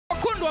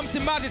wekundu wa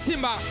Msimbazi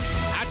Simba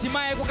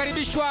hatimaye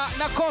kukaribishwa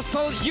na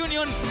Coastal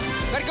Union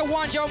katika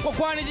uwanja wa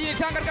Mkokwani jijini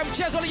Tanga katika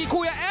mchezo wa ligi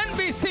kuu ya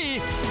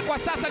NBC. Kwa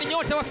sasa ni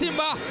nyota wa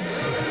Simba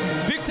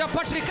Victor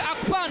Patrick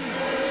Akpan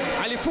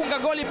alifunga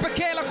goli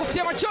pekee la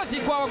kufutia machozi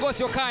kwa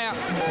wagosi wa kaya.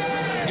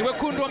 Ni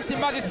wekundu wa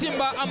Msimbazi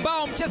Simba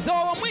ambao mchezo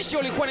wa mwisho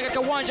ulikuwa ni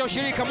katika uwanja wa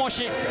Shirika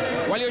Moshi,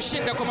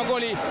 walioshinda kwa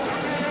magoli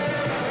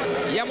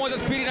ya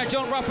Moses Piri na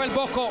John Raphael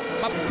Boko.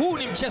 Huu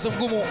ni mchezo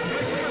mgumu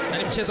na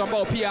ni mchezo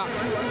ambao pia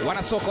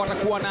wanasoka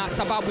watakuwa na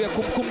sababu ya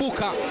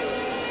kumkumbuka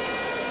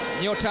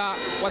nyota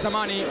wa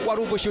zamani wa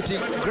Ruvu Shooting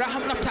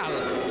Graham Naftal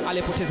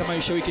aliyepoteza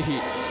maisha wiki hii.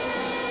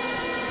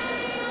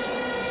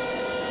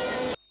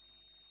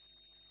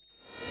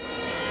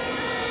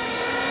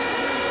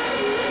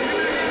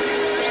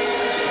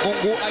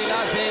 Mungu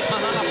ailaze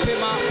mahala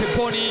pema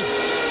peponi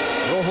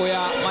roho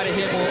ya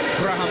marehemu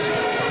Graham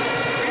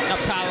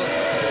Naftal.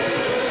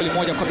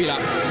 Moja kwa bila.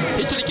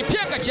 Hicho ni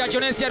kipenga cha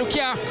Jones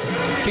Arukia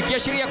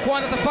kikiashiria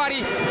kuanza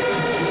safari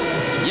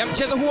ya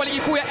mchezo huu wa ligi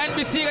kuu ya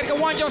NBC katika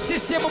uwanja wa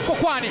CCM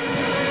Mkokwani.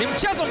 Ni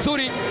mchezo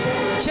mzuri,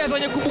 mchezo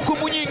wenye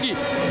kumbukumbu nyingi,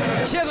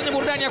 mchezo wenye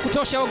burudani ya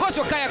kutosha. Wagosi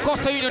wa kaya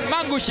Coastal Union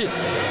Mangushi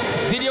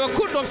dhidi ya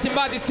wekundu wa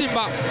Msimbazi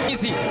Simba.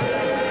 Hizi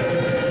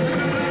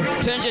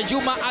Tenje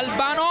Juma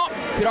Albano,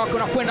 mpira wake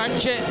unakwenda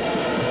nje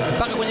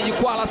mpaka kwenye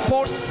jukwaa la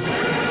sports.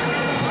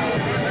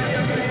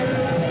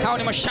 Hao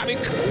ni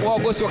mashabiki wa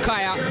wagosi wa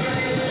kaya.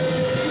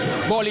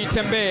 Boli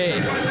tembee.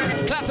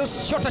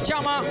 Klatus Shota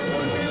Chama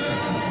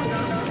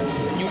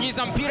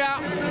nyunyiza mpira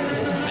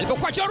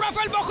alipokuwa John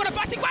Raphael Boko,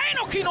 nafasi kwa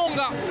Enoch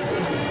Inonga.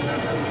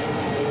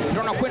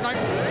 Mpira unakwenda,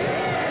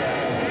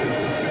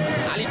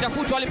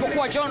 alitafutwa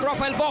alipokuwa John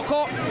Raphael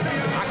Boko,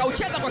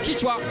 akaucheza kwa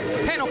kichwa.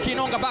 Enoch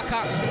Inonga Baka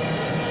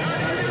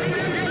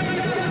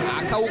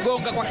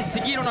akaugonga kwa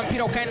kisigino na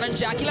mpira ukaenda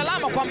nje,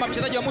 akilalama kwamba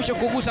mchezaji wa mwisho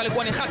kugusa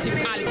alikuwa ni Khatim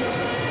Ali.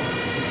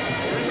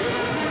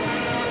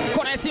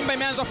 Kona ya Simba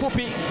imeanza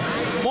fupi.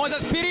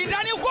 Moses Piri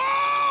ndani huko,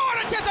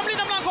 anacheza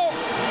mlinda mlango.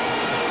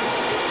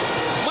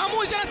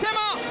 Mwamuzi anasema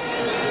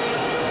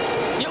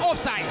ni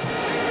offside.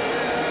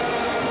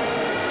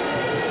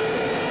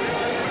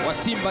 Wa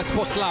Simba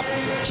Sports Club,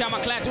 Chama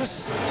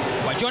Klatus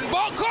wa John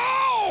Boko,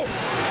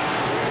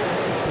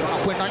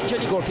 anakwenda nje,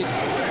 ni goal kick.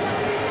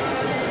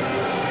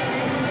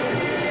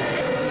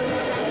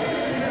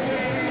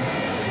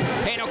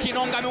 Enoch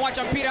Inonga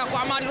amewacha mpira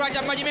kwa Ahmad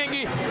Rajab maji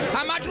mengi.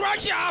 Ahmad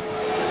Rajab,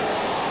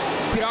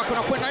 mpira wake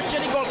unakwenda nje,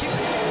 ni goal kick.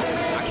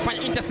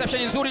 Akifanya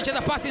interception nzuri,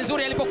 cheza pasi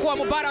nzuri alipokuwa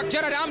Mubarak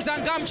Gerard Hamza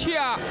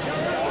Ngamchia.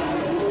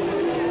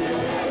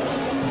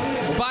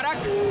 Mubarak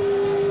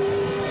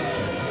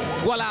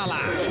Gwalala,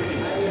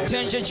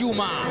 Tenje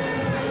Juma,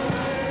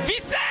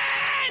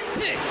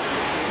 Vincent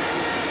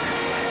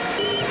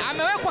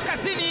amewekwa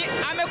kazini,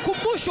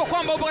 amekumbushwa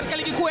kwamba upo katika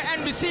ligi kuu ya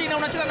NBC na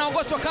unacheza na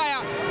wagosi wa kaya.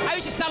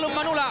 Aishi Salum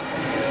Manula,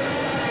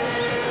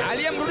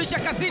 aliyemrudisha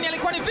kazini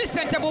alikuwa ni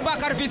Vincent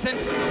Abubakar.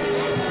 Vincent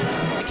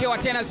ikiwa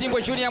tena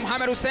Zimbwe Junior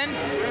Mohamed Hussein,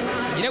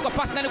 inawekwa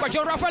pasi ndani kwa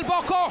John Raphael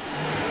Boko,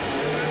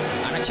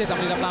 anacheza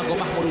mlinda mlango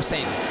Mahmoud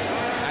Hussein,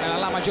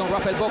 analalama John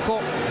Raphael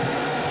Boko.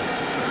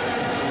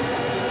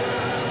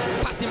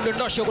 Pasi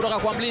mdondosho kutoka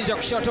kwa mlinzi wa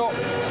kushoto,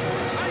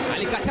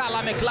 alikataa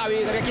Lame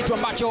Klawi, katika kitu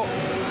ambacho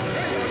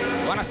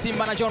wana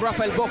Simba na John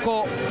Raphael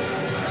Boko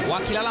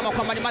wakilalama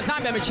kwamba ni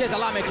madhambi amecheza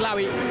Lame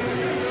Klawi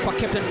kwa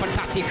Captain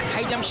Fantastic,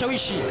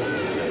 haijamshawishi.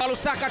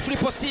 Lusaka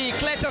Triple C,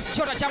 Cletus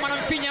Chota Chama na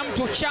mfinya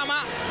mtu Chama.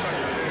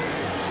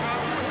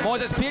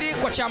 Moses Piri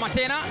kwa Chama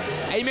tena,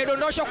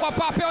 imedondoshwa kwa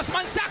Pape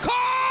Osman Sako.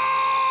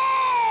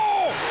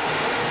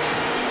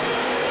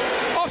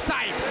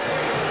 Offside.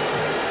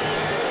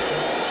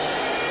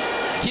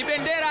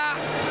 Kibendera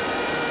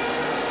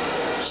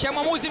cha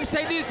mwamuzi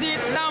msaidizi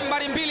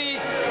nambari 2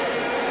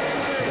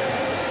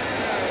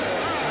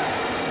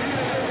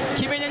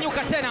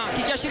 kimenyanyuka tena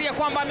kikiashiria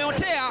kwamba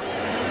ameotea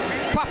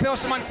Pape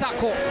Osman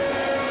Sako.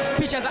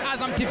 Picha za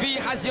Azam TV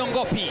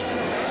haziongopi.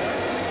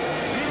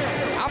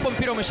 Hapo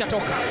mpira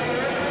umeshatoka.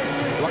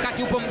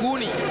 Wakati upo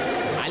mguuni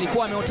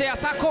alikuwa ameotea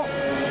Sako.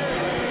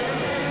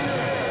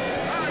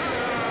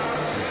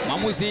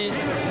 Mwamuzi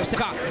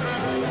Msaka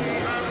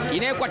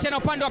inawekwa tena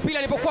upande wa pili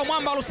alipokuwa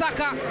mwamba wa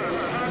Lusaka.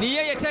 Ni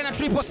yeye tena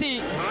Triple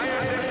C.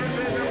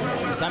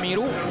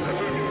 Samiru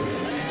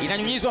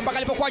inanyunyizwa mpaka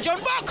alipokuwa John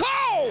Boko,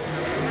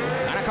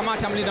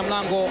 anakamata mlinda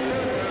mlango.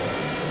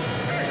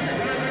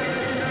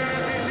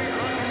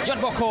 John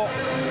Boko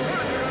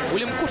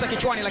ulimkuta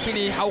kichwani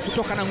lakini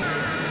haukutoka na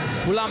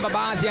kulamba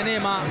baadhi ya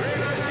neema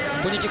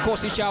kwenye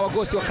kikosi cha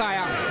wagosi wa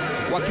kaya,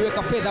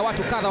 wakiweka fedha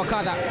watu kadha wa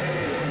kadha,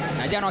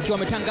 na jana wakiwa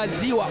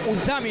wametangaziwa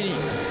udhamini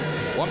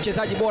wa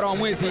mchezaji bora wa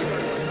mwezi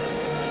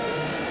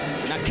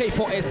na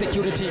K4S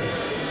Security,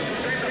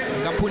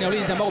 kampuni ya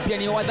ulinzi ambao pia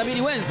ni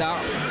wadhamini wenza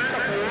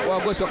wa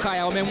wagosi wa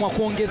kaya. Wameamua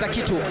kuongeza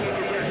kitu,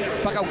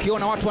 mpaka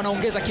ukiona watu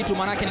wanaongeza kitu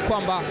maana yake ni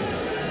kwamba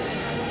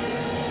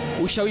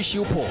ushawishi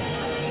upo.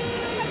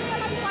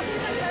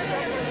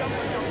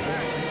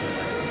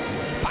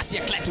 Pasi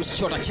ya Cletus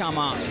Chota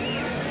Chama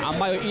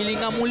ambayo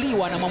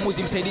iling'amuliwa na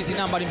mwamuzi msaidizi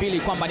nambari 2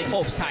 kwamba ni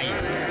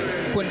offside,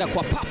 kwenda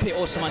kwa Pape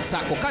Osman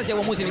Sako. Kazi ya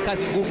mwamuzi ni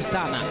kazi ngumu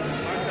sana.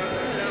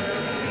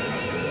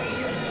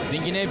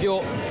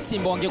 vinginevyo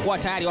Simba wangekuwa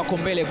tayari wako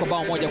mbele kwa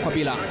bao moja kwa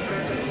bila.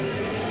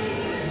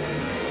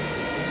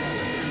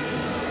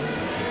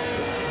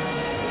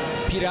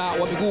 Mpira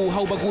wa miguu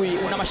haubagui,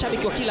 una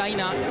mashabiki wa kila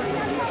aina,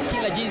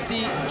 kila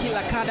jinsi,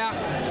 kila kada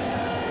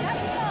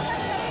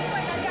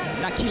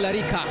na kila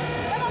rika.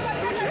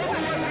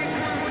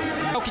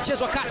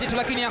 Ukichezwa kati tu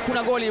lakini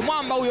hakuna goli.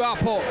 Mwamba huyo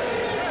hapo.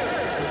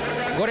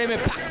 Goreme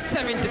Park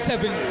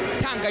 77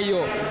 Tanga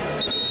hiyo.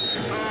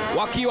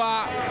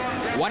 Wakiwa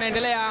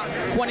wanaendelea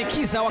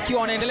kuanikiza,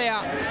 wakiwa wanaendelea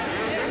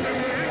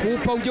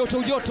kuupa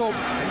ujoto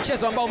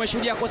mchezo ambao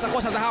umeshuhudia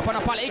kosa za hapa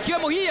na pale,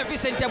 ikiwemo hii ya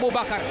Vincent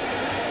Abubakar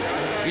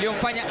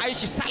iliyomfanya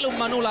Aishi Salum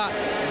Manula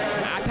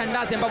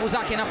atandaze mbavu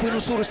zake na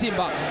kuinusuru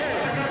Simba.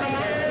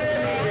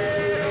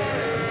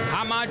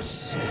 Hamad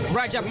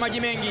Rajab Maji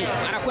Mengi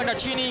anakwenda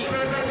chini,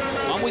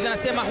 mwamuzi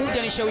anasema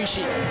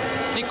hujanishawishi,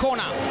 ni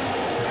kona.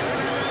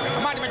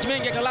 Hamad Maji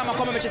Mengi atalama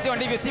kwamba amechezewa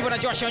ndivyo sivyo na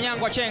Joshua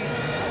Onyango Acheng.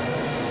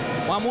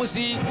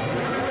 Mwamuzi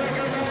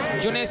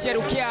Jonesia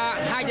Rukia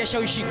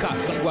hajashawishika.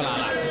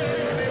 Gwalala,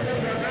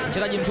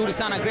 mchezaji mzuri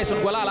sana Grayson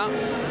Gwalala,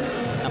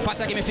 na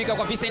pasi yake imefika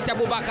kwa Vincent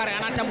Abubakar,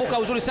 anatambuka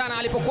uzuri sana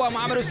alipokuwa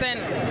Mohamed Hussein.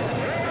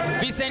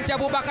 Vincent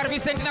Abubakar,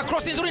 Vincent na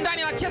cross nzuri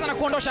ndani, anacheza na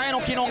kuondosha Eno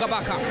Kinonga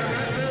Baka.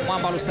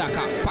 Mwamba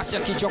Lusaka, pasi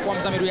ya kichwa kwa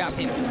Mzamiru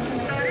Yasin.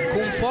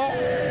 Kumfo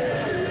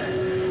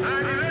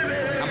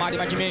Hamad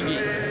Maji Mengi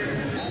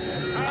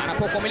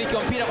anapokuwa umiliki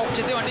wa mpira kwa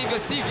kuchezewa ndivyo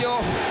sivyo.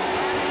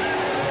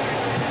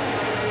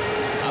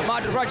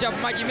 Hamad Rajab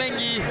Maji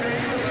Mengi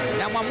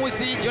na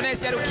mwamuzi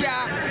Jonesia Rukia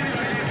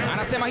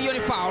anasema hiyo ni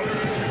foul,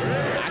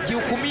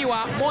 akihukumiwa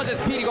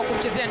Moses Piri kwa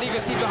kumchezea ndivyo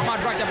sivyo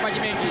Hamad Rajab Maji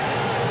Mengi.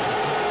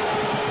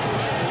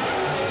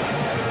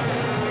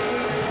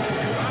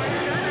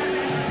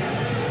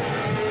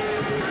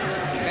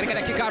 Katika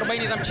dakika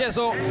 40 za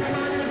mchezo,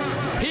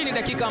 hii ni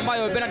dakika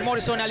ambayo Bernard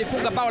Morrison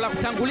alifunga bao la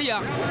kutangulia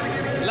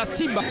la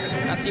Simba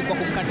na si kwa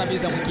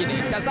kumkandamiza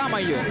mwingine. Tazama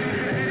hiyo.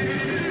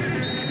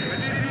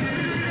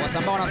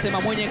 Wasambao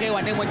wanasema mwenye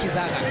hewa ndemwe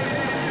kizaga,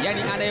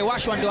 yani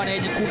anayewashwa ndio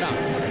anayejikuna.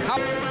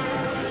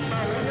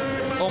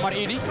 Omar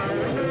Idi,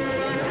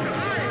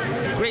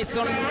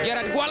 Grayson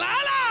Gerard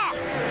Gwalala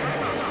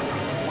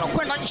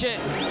unakwenda nje.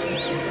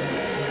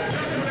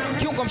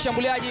 Kiungo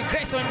mshambuliaji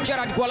Grayson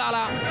Gerard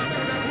Gwalala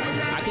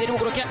akijaribu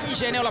kutokea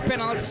nje eneo la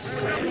penalty.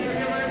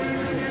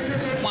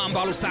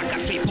 Mwamba Lusaka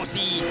triple C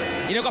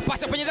inaweka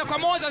pasi penyeza kwa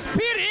Moses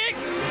Piri,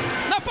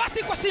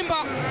 nafasi kwa Simba,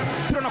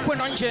 mpira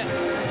unakwenda nje.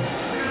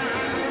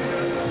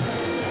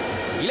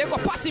 Ile kwa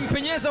pasi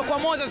mpenyezo kwa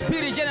Moses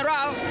Piri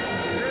General,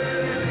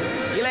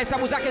 ila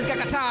hesabu zake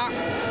zikakataa.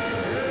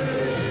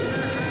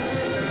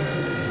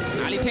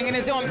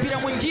 Alitengenezewa mpira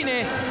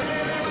mwingine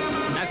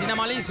na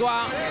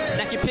zinamalizwa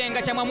na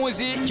kipenga cha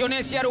mwamuzi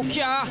Jonesia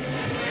Rukia.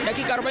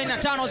 Dakika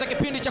 45 za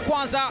kipindi cha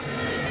kwanza.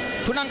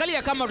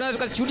 Tunaangalia kama tunaweza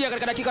tukazishuhudia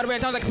katika dakika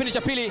 45 za kipindi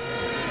cha pili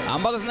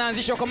ambazo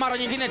zinaanzishwa kwa mara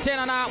nyingine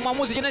tena na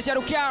mwamuzi Jonesia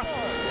Rukia.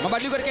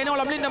 Mabadiliko katika eneo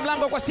la mlinda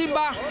mlango kwa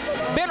Simba,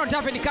 Beno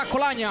David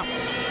Kakolanya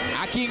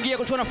akiingia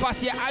kuchukua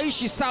nafasi ya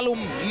Aishi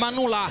Salum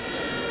Manula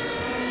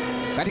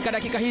katika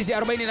dakika hizi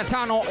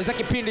 45 za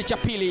kipindi cha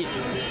pili.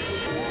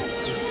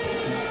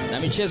 Na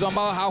michezo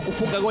ambao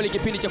hawakufunga goli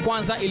kipindi cha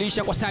kwanza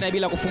iliisha kwa sare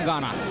bila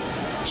kufungana.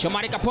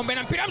 Shomari Kapombe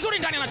na mpira mzuri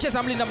ndani,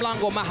 anacheza mlinda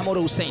mlango Mohamed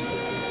Hussein.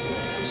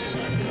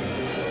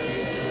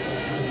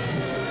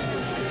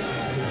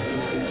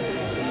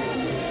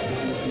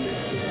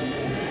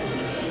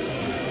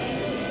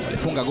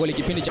 Walifunga goli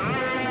kipindi cha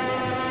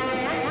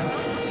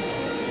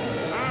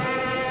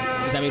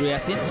Mzamiru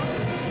Yasin,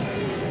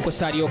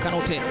 Kosario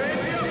Kanute,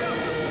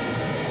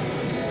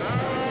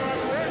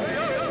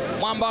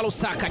 Mwamba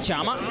Lusaka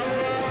Chama,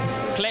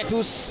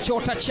 Cletus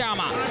Chota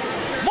Chama,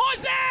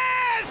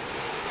 Moses!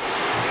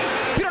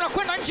 Mpira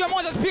unakwenda nje wa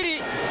Moses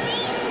Piri.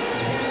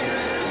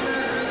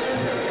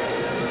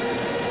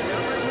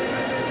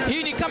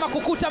 Hii ni kama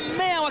kukuta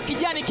mmea wa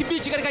kijani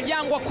kibichi katika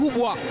jangwa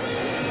kubwa.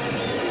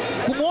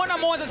 Kumuona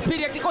Moses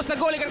Piri akikosa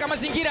goli katika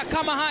mazingira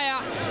kama haya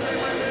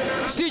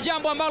si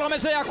jambo ambalo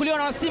wamezoea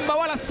kuliona na Simba,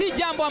 wala si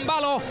jambo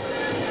ambalo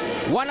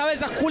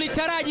wanaweza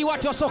kulitaraji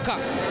watu wa soka.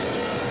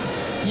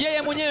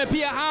 Yeye mwenyewe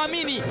pia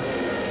haamini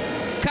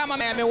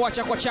kama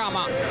ameuacha kwa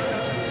Chama.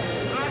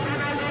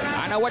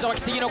 Anauacha kwa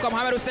kisigino kwa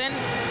Mohamed Hussein,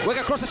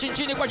 weka cross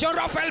chini kwa John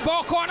Rafael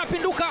Boko,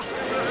 anapinduka.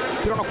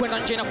 Mpira unakwenda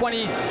nje, inakuwa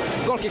ni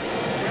goal kick.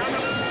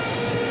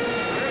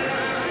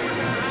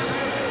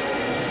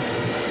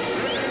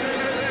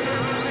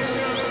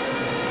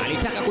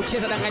 Alitaka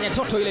kucheza danganya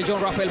toto ile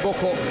John Rafael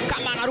Boko,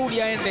 kama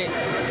anarudi aende.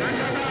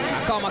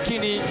 Akawa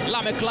makini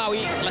Lamek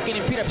Lawi,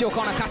 lakini mpira pia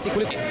ukawa na kasi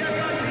kuliko.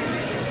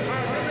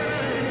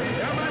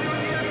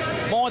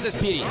 Moses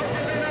Piri,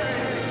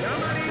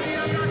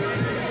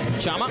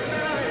 Chama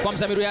kwa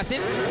Mzamiru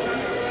Yasin,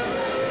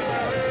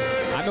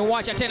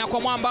 ameuacha tena kwa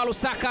Mwamba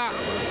Lusaka.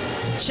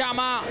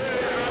 Chama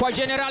kwa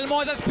General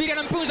Moses Piri,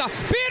 anampunza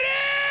Piri,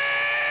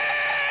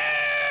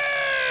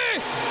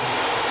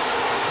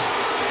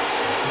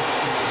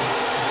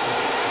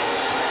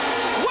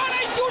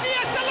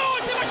 wanaishuhudia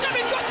salute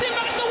mashabiki wa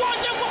Simba katika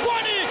uwanja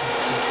Mkwakwani.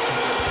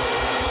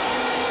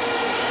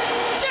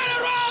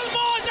 General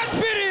Moses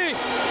Piri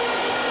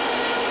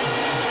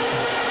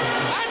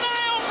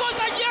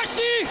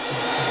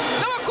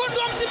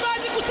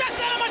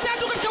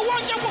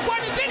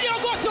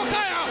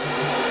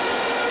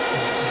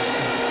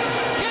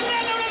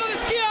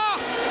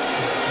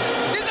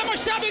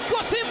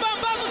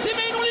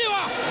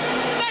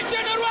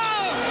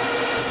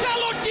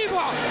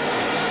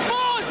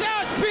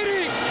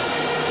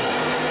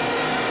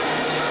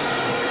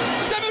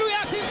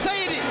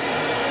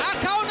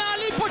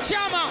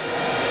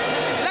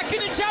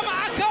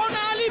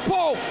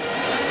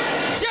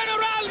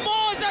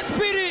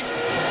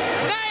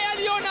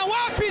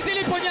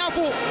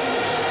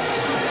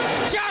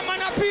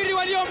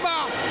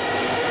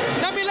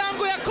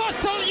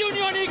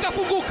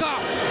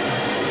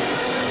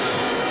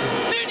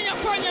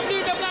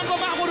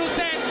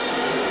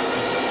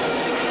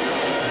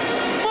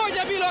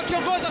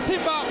wakiongoza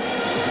Simba,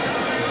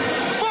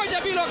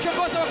 1-0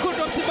 wakiongoza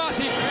wekundu wa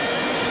Msimbazi.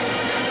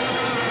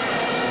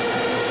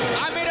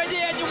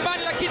 Amerejea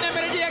nyumbani, lakini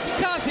amerejea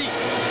kikazi.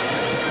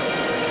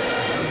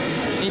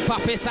 Ni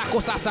Pape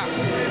Sako sasa,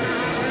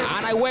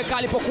 anaiweka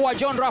alipokuwa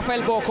John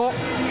Rafael Boko,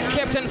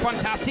 Captain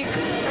Fantastic.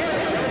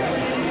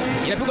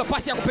 Inapigwa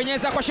pasi ya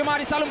kupenyeza kwa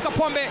Shomari Salum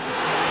Kapombe.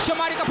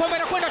 Shomari Kapombe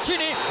anakwenda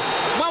chini.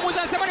 Mwamuzi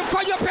anasema ni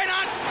mkwaju wa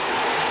penalty.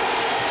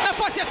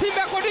 Nafasi ya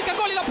Simba ya kuandika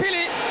goli la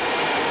pili.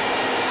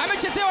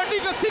 Amechezewa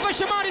ndivyo sivyo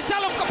Shomari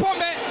Salum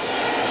Kapombe,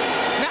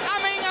 na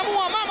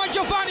ameing'amua Mama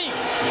Giovanni.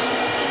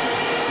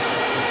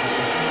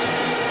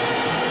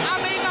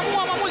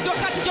 Ameing'amua mwamuzi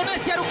wakati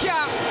Jonesi Arukia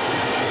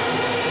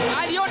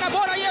aliona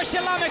bora Yeshe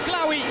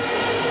Lameklawi.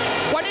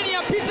 Kwa nini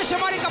apite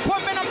Shomari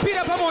Kapombe na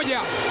mpira pamoja?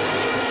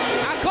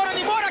 Akaona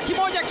ni bora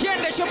kimoja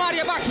kiende, Shomari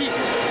abaki.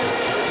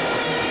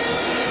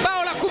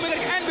 Bao la 10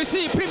 katika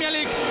NBC Premier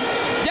League.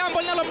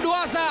 Jambo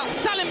linalomduaza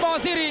Salim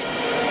Bawaziri,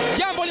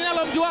 jambo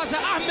linalomduaza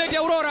Ahmed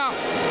Aurora,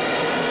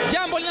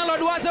 jambo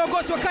linaloduaza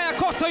Ogosi wa Kaya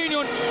Coastal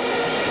Union.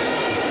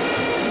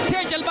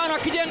 Tenja Albano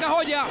akijenga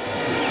hoja.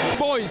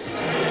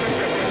 Boys,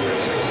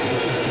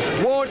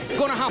 what's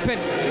gonna happen?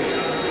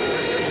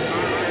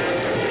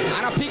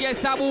 Anapiga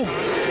hesabu,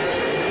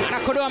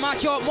 anakodoa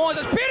macho.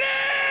 Moses Piri!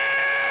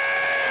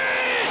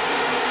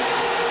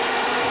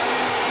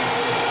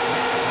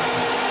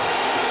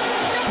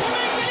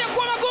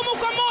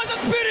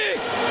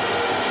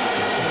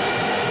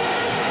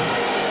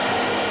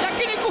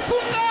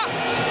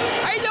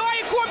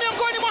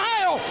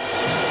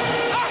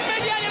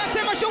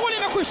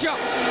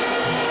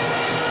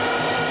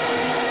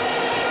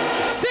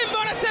 Simba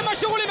wanasema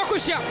shughuli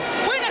imekwisha.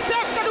 Mwina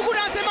Stef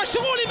Kaduguna anasema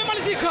shughuli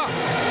imemalizika.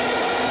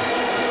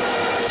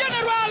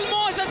 General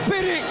Moses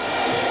Piri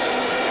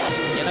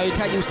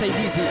yanahitaji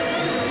usaidizi.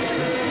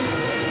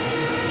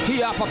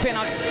 Hii hapa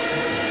penalty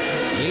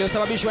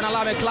iliyosababishwa na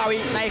Lameklawi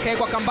na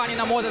ikawekwa kambani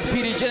na Moses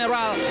Piri.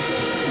 General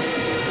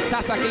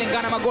sasa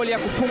akilingana magoli ya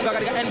kufunga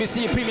katika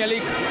NBC Premier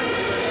League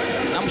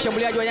na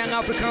mshambuliaji wa Young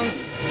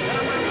Africans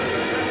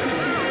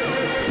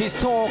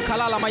Fisto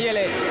Kalala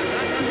Mayele.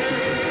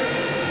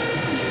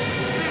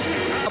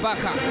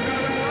 Baka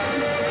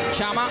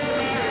Chama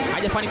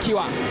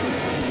hajafanikiwa.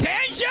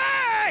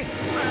 Danger!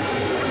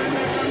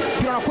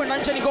 Mpira unakwenda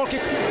nje, ni goal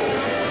kick.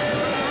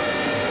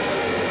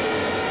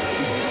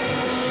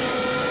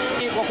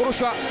 Wa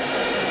kurushwa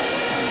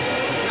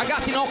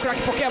Agustin Okra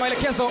akipokea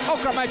maelekezo.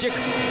 Okra Magic.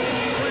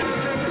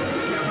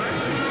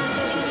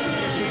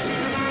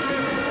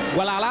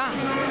 Walala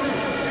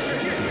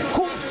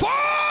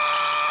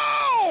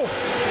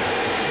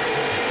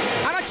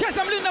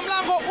anacheza mlinda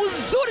mlango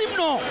uzuri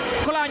mno.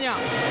 Kolanya.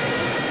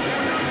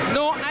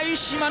 No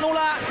Aishi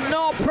Manula,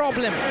 no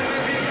problem.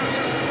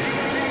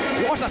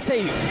 What a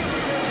save.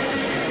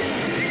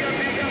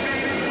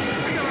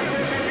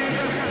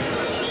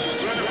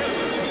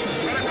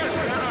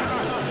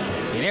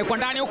 Inawekwa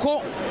ndani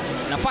huko.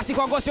 Nafasi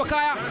kwa Ogosi wa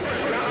Kaya.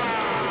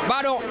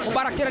 Bado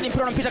Mubarak tena, ni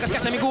mpira unampita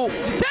katikati ya miguu.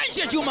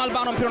 Danger Juma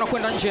Albano, mpira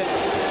unakwenda nje.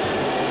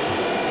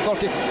 Goal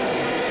kick.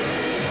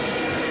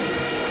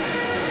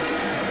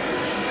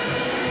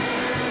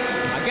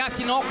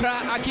 Agustin Okra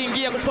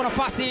akiingia kuchukua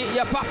nafasi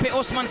ya Pape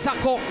Osman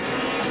Sako,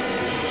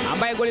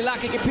 ambaye goli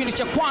lake kipindi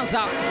cha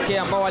kwanza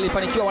ambao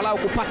alifanikiwa walau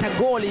kupata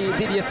goli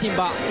dhidi ya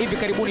Simba hivi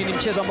karibuni ni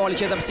mchezo ambao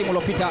walicheza msimu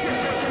uliopita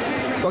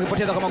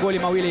wakipoteza kwa magoli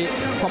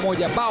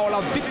 2-1. Bao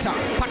la Victor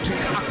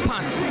Patrick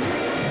Akpan,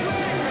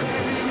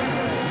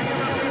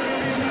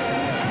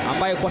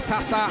 ambaye kwa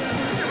sasa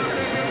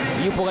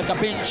yupo katika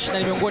bench na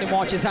ni miongoni mwa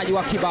wachezaji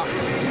wa akiba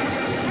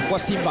wa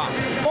Simba.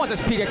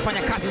 Moses Piri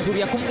akifanya kazi nzuri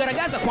ya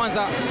kumgaragaza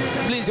kwanza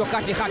mlinzi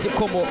wakati Khatib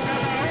Kombo.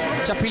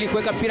 Cha pili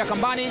kuweka mpira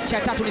kambani,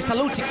 cha tatu ni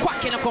saluti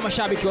kwake na kwa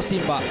mashabiki wa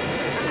Simba.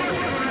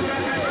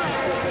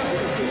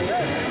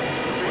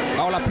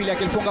 Bao la pili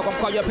akilifunga kwa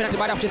mkwaju wa penalty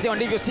baada ya kuchezewa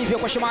ndivyo sivyo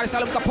kwa Shomari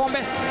Salum Kapombe.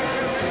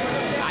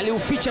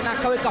 Aliuficha na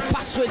akaweka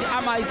password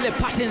ama zile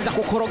patterns za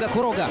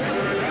kukoroga.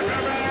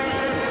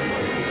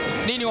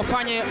 Nini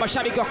wafanye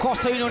mashabiki wa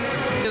Coastal Union?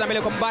 Ndio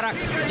mbele kwa Mubarak.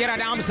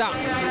 Gerard Hamza.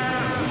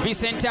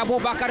 Vincent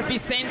Abubakar.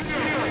 Vincent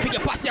piga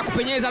pasi ya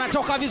kupenyeza,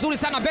 anatoka vizuri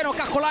sana. Beno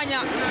Kakolanya,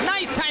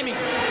 nice timing.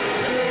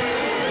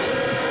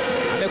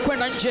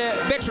 Amekwenda nje.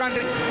 Bertrand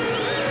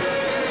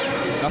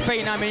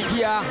Kafeina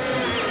ameingia.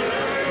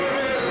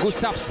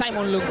 Gustav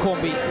Simon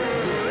Lunkombi.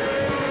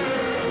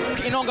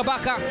 Inonga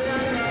Baka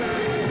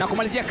na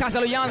kumalizia kazi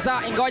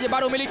aliyoanza, ingawaje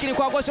bado umiliki ni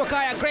kwa Ogosi wa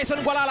Kaya.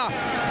 Grayson Gwalala,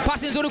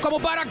 pasi nzuri kwa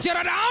Mubarak.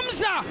 Gerard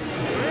Hamza,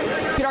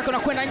 mpira wake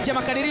unakwenda nje.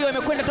 Makadirio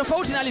yamekwenda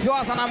tofauti na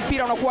alivyowaza, na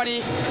mpira unakuwa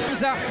ni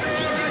Hamza.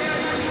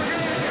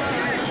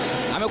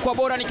 Amekuwa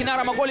bora, ni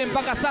kinara magoli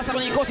mpaka sasa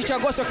kwenye kikosi cha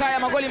Ogosi wa Kaya,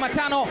 magoli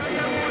 5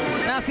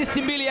 na assist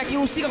 2,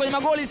 yakihusika kwenye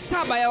magoli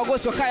 7 ya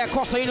Ogosi wa Kaya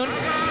Coastal Union.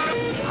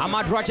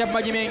 Ahmad Rajab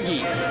Maji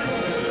Mengi.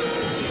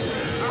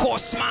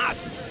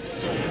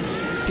 Cosmas,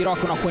 mpira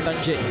wake unakwenda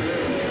nje.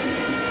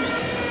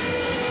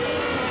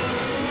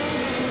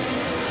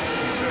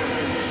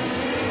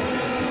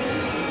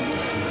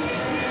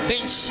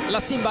 Bench la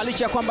Simba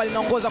licha ya kwamba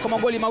linaongoza kwa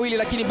magoli 2,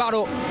 lakini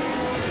bado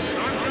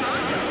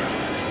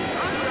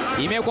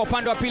Imewekwa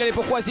upande wa pili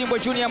alipokuwa Zimbwe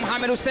Junior.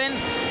 Mohamed Hussein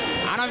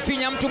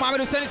anamfinya mtu. Mohamed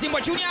Hussein,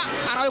 Zimbwe Junior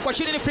anawekwa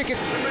chini, ni free kick.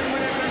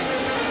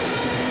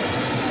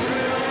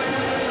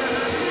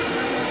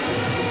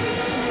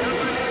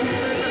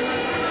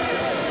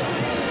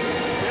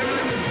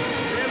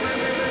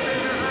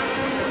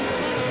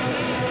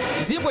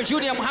 Zimbwe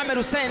Junior Mohamed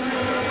Hussein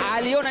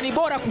aliona ni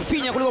bora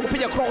kufinya kuliko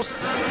kupiga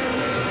cross,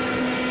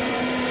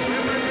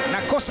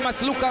 na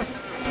Cosmas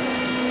Lucas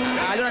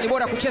aliona ni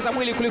bora kucheza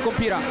mwili kuliko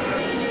mpira.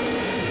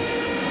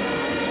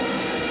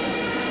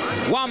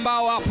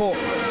 Wamba wapo,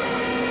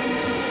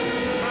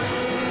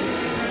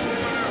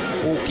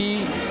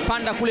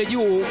 ukipanda kule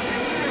juu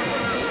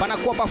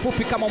panakuwa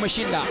pafupi kama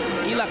umeshinda,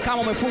 ila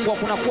kama umefungwa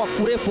kunakuwa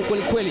kurefu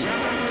kweli kweli.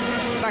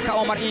 Baraka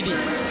Omar Idi,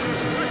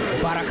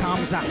 Baraka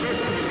Hamza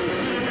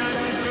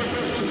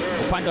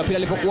upande wa pili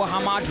alipokuwa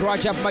Hamad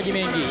Rajab Maji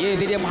Mengi, yeye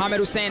dhidi ya Mohamed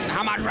Hussein.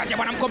 Hamad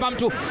Rajab anamkomba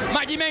mtu,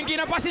 Maji Mengi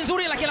na pasi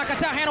nzuri lakini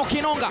anakataa. Heno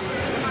Kinonga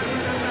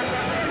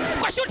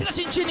kwa shuti la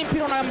chini,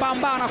 mpira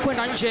unambamba na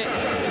kwenda nje.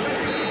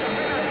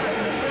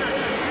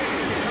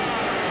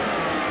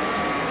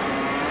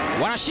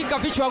 Wanashika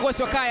vichwa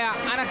wagosi wa Kaya,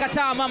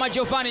 anakataa Mama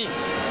Giovanni.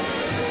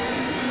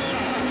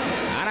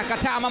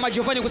 Anakataa Mama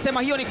Giovanni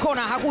kusema hiyo ni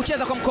kona,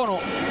 hakucheza kwa mkono.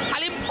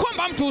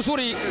 Alimkomba mtu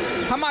uzuri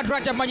Hamad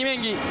Rajab Maji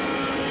Mengi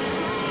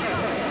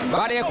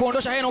baada ya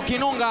kuondosha Heno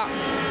Kinonga.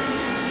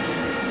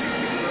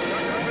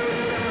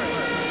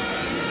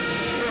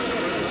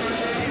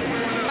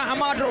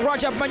 Hamad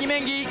Rajab Maji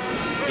Mengi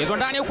yezo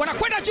ndani huko na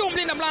kwenda juu,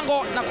 mlinda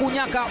mlango na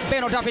kunyaka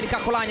Beno David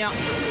Kakolanya.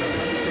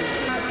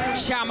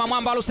 Shama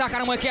Mwamba Lusaka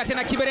anamwekea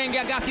tena Kiberenge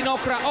Augustin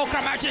Okra.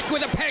 Okra Magic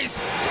with a pace.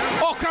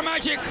 Okra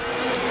Magic.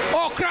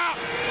 Okra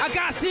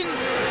Augustin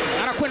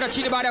anakwenda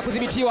chini baada ya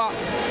kudhibitiwa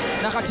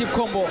na Khatib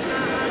Kombo.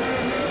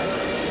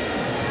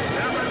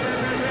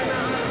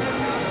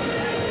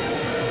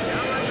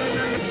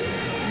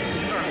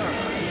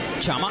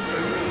 Chama.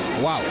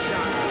 Wow.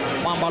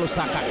 Mwamba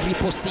Lusaka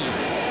triple C.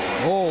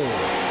 Oh.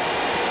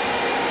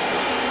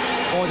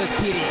 Moses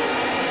Piri.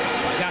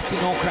 Augustin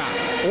Okra.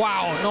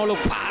 Wow, no look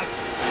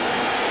pass.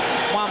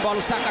 Mwamba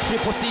Lusaka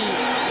triple C.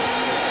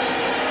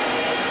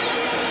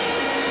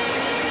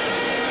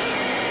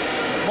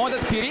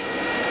 Moses Piri.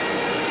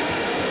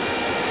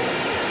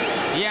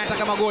 Yeye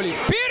anataka magoli.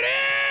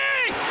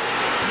 Piri!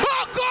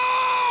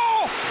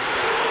 Boko!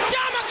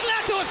 Chama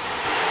Cletus!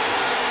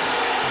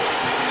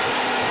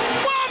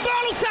 Mwamba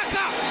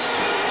Lusaka!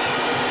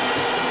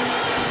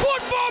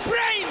 Football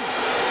brain!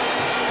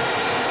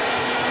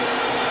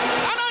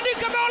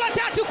 Anaandika bao la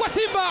 3 kwa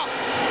Simba.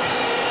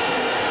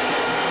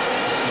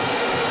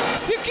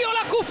 Sikio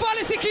la kufa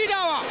lisikii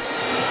dawa.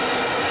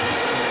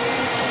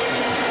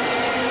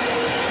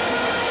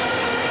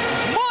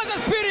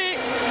 Moses Piri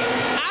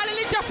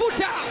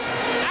alilitafuta,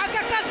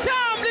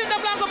 akakataa mlinda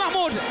mlango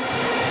Mahmud,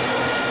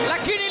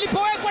 lakini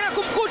ilipowekwa na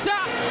kumkuta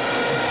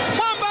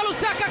Mwamba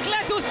Lusaka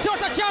Cletus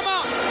Chota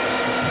Chama,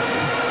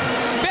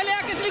 mbele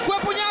yake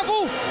zilikuwepo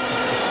nyavu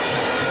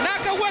na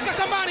akaweka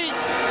kambani.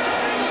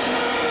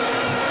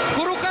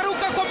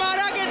 Kurukaruka kwa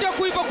maharage ndio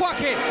kuiva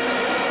kwake.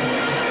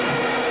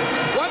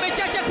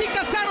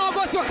 Wamechachatika sana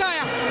wagosi wa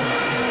Kaya.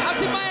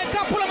 Hatimaye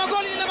kapu la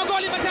magoli ni la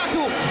magoli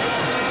matatu.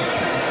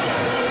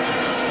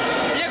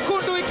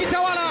 Nyekundu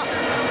ikitawala,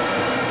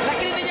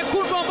 lakini ni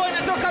nyekundu ambayo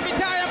inatoka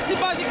mitaa ya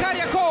Msimbazi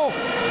Kariakoo.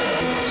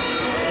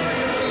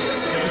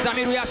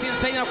 Zamiru Yasin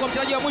Saini anakuwa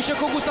mchezaji wa mwisho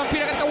kugusa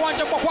mpira katika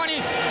uwanja wa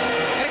Mkwakwani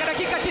katika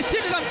dakika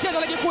 90 za mchezo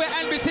wa ligi kuu ya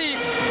NBC.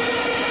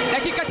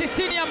 Dakika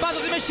 90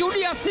 ambazo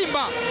zimeshuhudia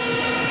Simba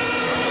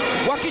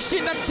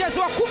wakishinda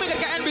mchezo wa 10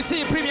 katika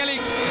NBC Premier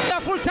League.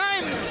 Full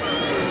times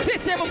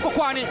CCM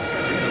Mkwakwani,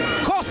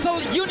 Coastal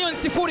Union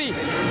 0,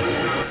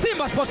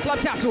 Simba Sports Club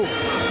 3.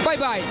 Bye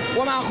bye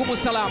wa maakumu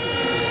salam.